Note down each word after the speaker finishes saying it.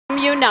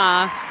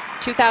Yuna,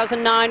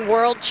 2009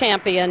 world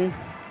champion.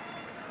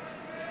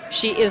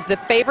 She is the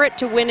favorite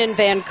to win in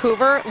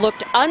Vancouver,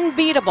 looked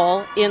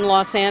unbeatable in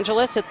Los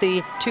Angeles at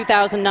the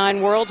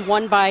 2009 Worlds,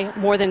 won by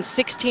more than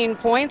 16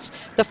 points.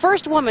 The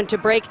first woman to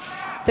break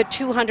the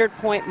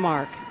 200-point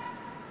mark.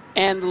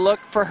 And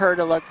look for her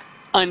to look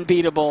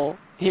unbeatable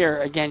here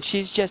again.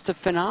 She's just a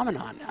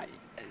phenomenon.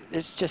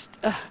 It's just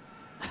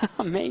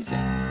amazing.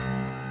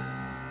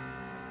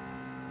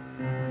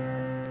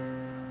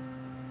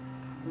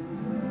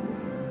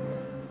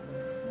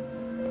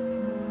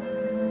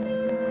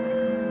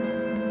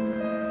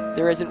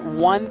 There isn't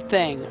one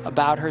thing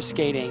about her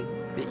skating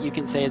that you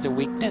can say is a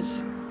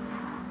weakness.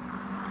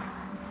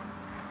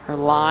 Her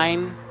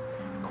line,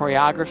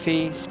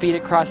 choreography, speed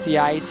across the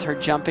ice, her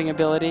jumping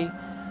ability.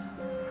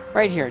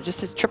 Right here,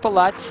 just a triple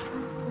Lutz,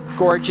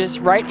 gorgeous,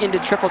 right into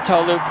triple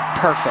toe loop,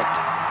 perfect.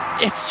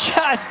 It's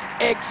just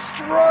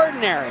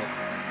extraordinary.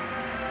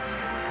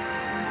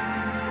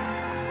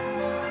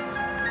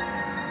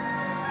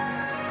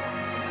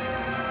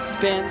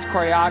 Spins,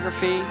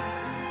 choreography,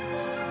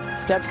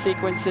 step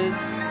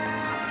sequences.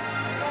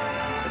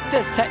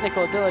 This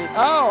technical ability.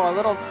 Oh, a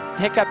little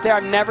hiccup there.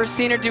 I've never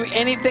seen her do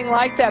anything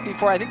like that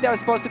before. I think that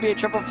was supposed to be a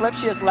triple flip.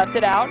 She just left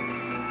it out.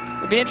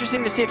 It'd be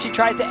interesting to see if she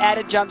tries to add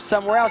a jump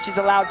somewhere else. She's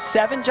allowed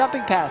 7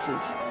 jumping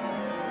passes.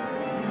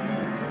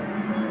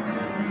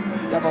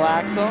 Double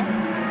axel,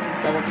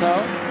 double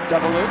toe,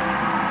 double loop.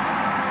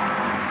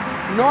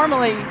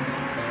 Normally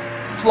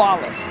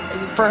flawless.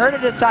 For her to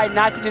decide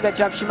not to do that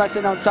jump, she must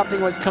have known something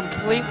was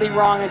completely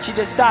wrong, and she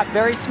just stopped.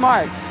 Very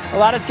smart. A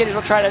lot of skaters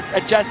will try to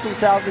adjust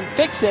themselves and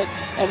fix it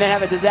and then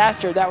have a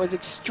disaster. That was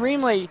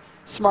extremely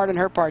smart on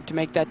her part to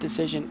make that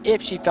decision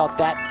if she felt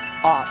that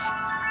off.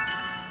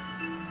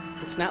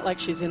 It's not like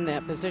she's in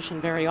that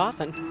position very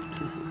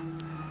often.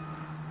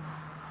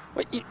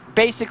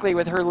 Basically,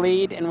 with her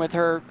lead and with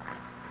her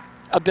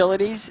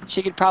abilities,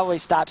 she could probably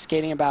stop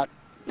skating about,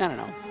 I don't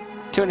know,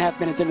 2.5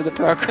 minutes into the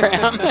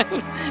program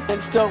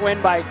and still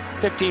win by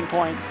 15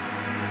 points.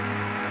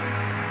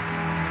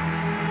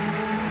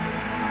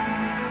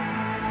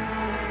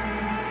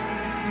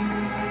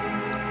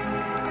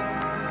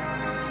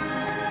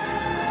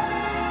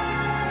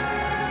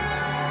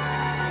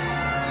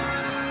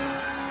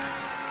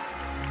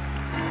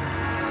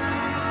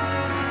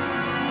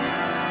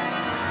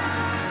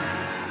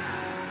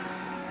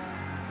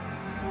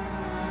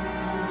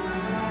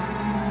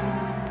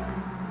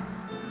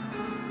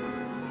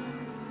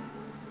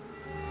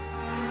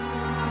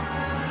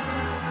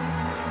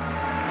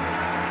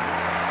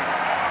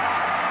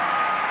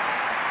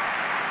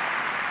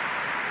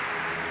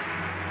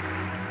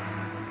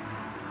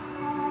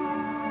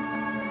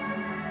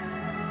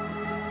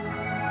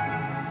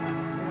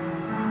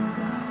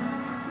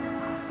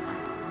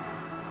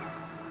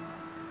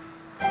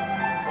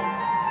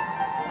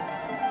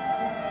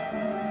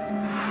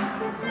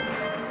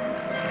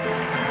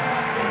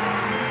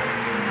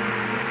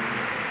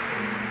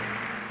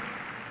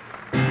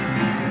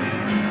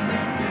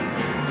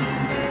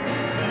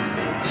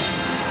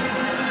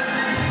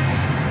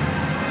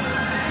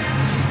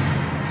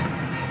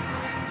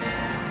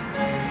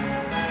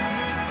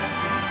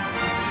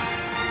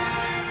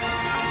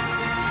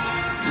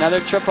 Another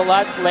triple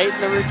Lutz late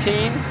in the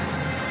routine.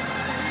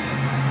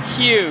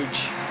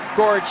 Huge,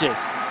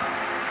 gorgeous.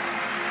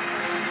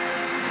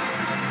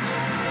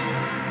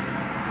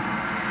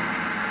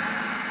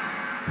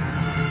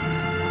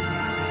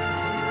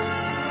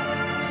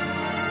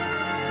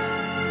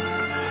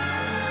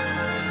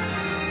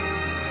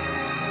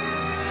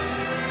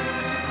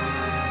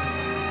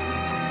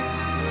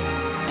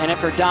 And if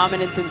her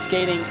dominance in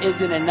skating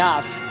isn't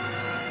enough,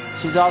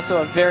 she's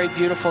also a very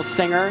beautiful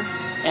singer,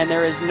 and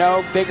there is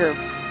no bigger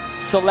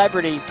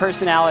celebrity,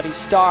 personality,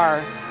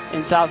 star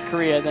in South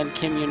Korea than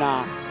Kim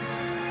Yuna.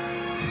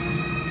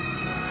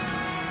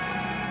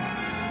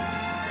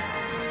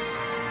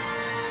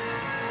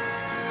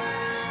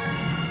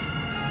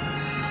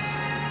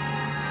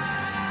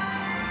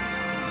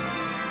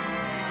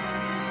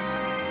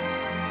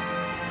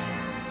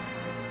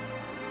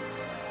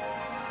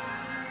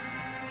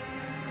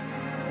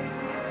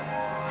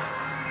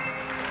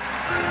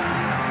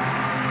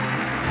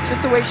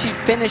 Just the way she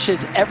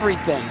finishes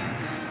everything.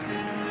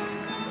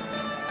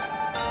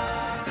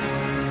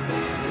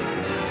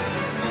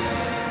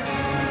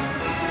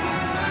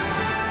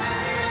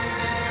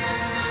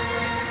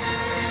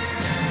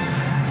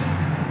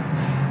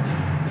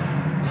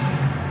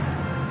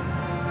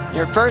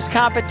 Your first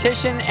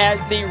competition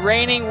as the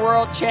reigning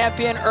world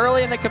champion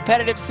early in the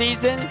competitive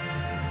season.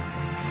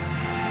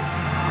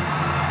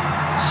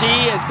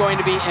 She is going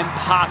to be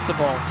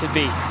impossible to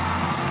beat.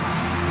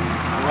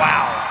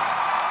 Wow.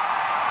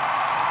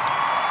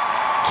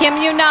 Kim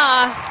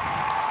Yuna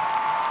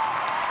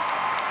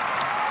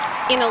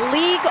in a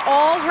league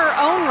all her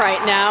own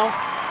right now.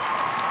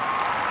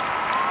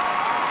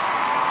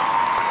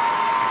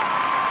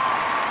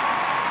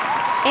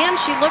 And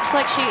she looks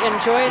like she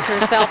enjoys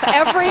herself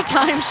every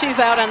time she's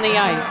out on the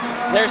ice.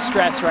 There's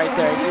stress right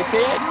there. Do you see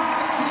it?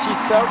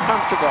 She's so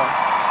comfortable.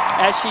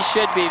 as she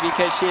should be,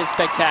 because she is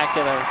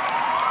spectacular.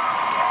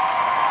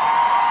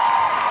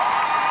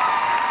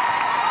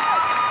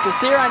 To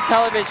see her on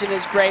television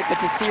is great, but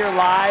to see her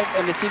live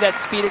and to see that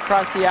speed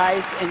across the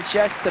ice and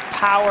just the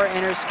power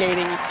in her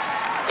skating,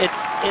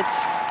 it's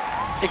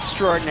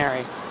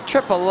extraordinary.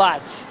 Triple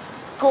Lutz,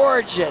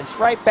 gorgeous,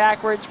 right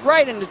backwards,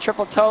 right into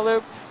triple toe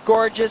loop,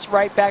 gorgeous,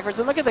 right backwards.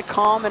 And look at the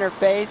calm in her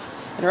face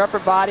and her upper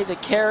body, the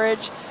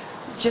carriage,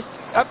 just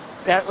up.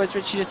 That was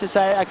what she just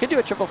decided. I could do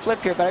a triple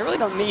flip here, but I really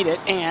don't need it.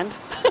 And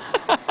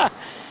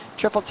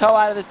triple toe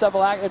out of this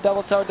double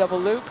toe, double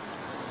loop.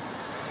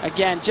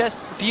 Again,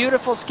 just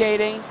beautiful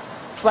skating,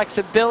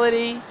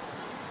 flexibility,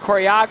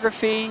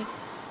 choreography.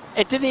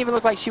 It didn't even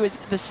look like she was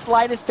the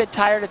slightest bit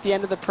tired at the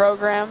end of the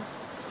program.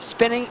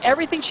 Spinning,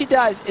 everything she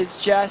does is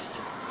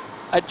just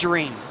a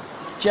dream.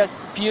 Just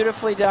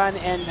beautifully done,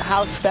 and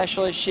how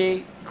special is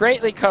she?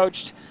 Greatly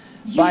coached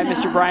by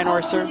Mr. Brian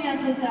Orser.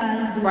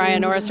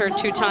 Brian Orser,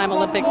 two-time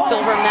Olympic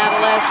silver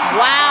medalist.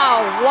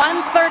 Wow,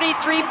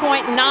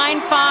 133.95.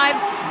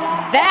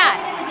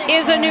 That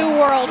is a new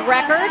world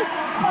record.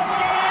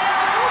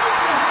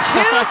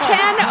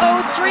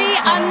 2:10:03,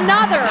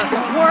 another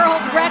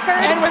world record.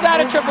 And without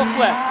a triple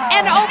flip.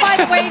 And oh, by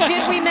the way,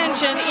 did we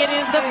mention it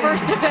is the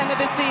first event of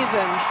the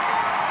season?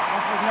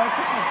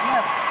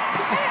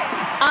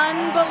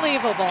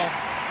 Unbelievable.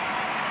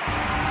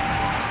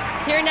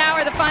 Here now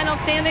are the final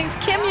standings.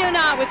 Kim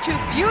Yuna with two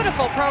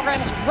beautiful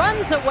programs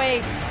runs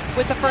away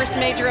with the first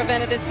major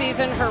event of the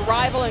season. Her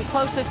rival and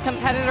closest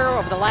competitor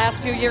over the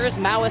last few years,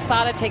 Mao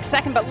Asada, takes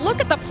second. But look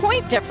at the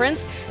point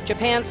difference.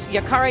 Japan's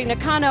Yukari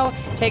Nakano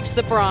takes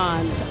the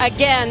bronze.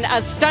 Again,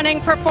 a stunning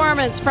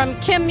performance from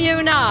Kim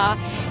Yuna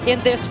in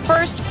this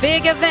first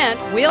big event.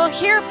 We'll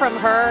hear from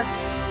her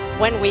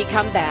when we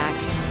come back.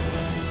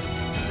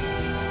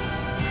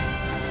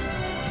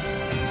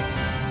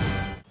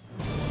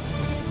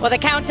 Well, the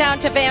countdown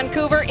to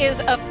Vancouver is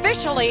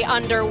officially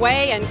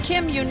underway, and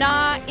Kim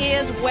Yuna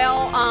is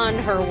well on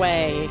her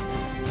way.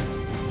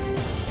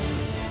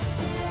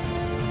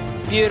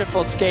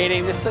 Beautiful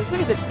skating.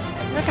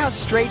 Look how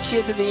straight she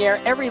is in the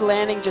air. Every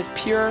landing just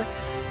pure,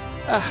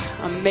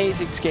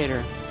 amazing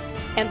skater.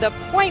 And the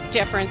point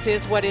difference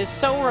is what is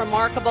so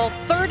remarkable.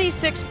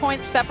 36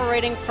 points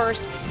separating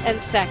first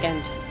and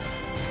second.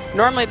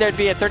 Normally there'd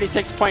be a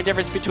 36-point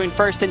difference between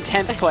first and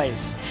 10th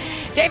place.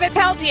 David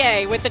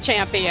Peltier with the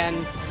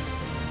champion.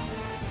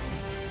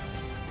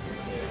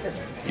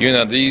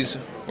 Yuna, these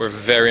were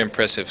very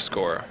impressive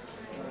score.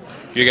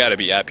 You got to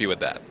be happy with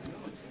that.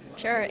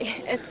 Sure,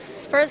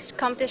 it's first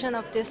competition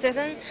of this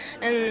season,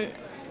 and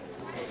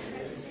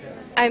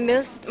I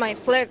missed my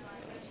flip,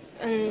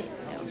 and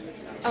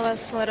I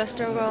was a little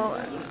struggle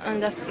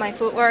on my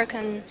footwork,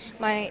 and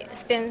my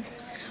spins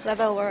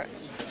level were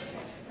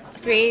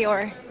 3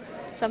 or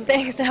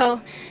something. So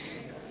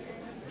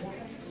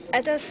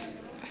I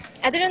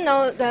didn't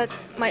know that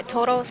my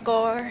total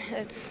score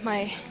it's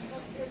my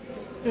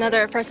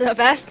another personal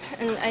best,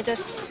 and I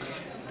just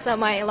saw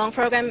my long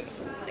program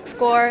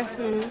scores,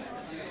 and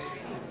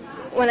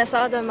when I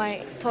saw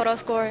my total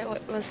score, it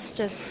was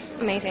just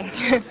amazing.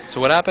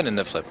 So what happened in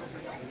the flip?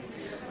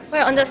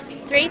 Well, on the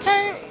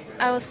 3-turn,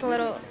 I was a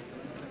little,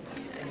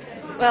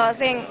 well, I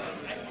think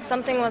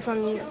something was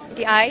on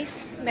the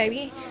ice,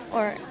 maybe,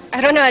 or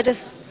I don't know, I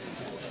just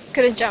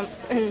couldn't jump,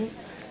 and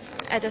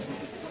I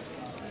just,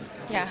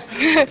 yeah.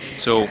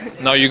 So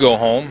now you go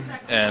home,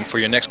 and for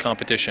your next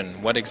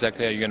competition, what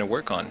exactly are you going to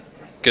work on?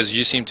 Because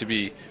you seem to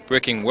be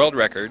breaking world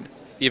record,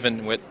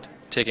 even with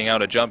taking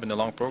out a jump in the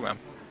long program.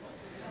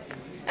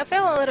 I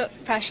feel a little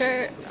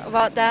pressure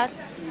about that,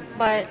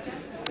 but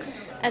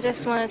I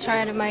just want to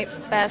try to my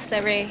best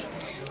every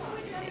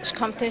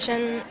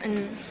competition,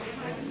 and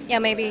yeah,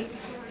 maybe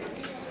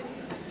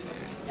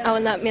I will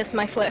not miss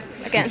my flip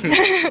again.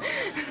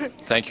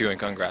 Thank you and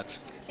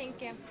congrats. Thank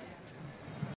you.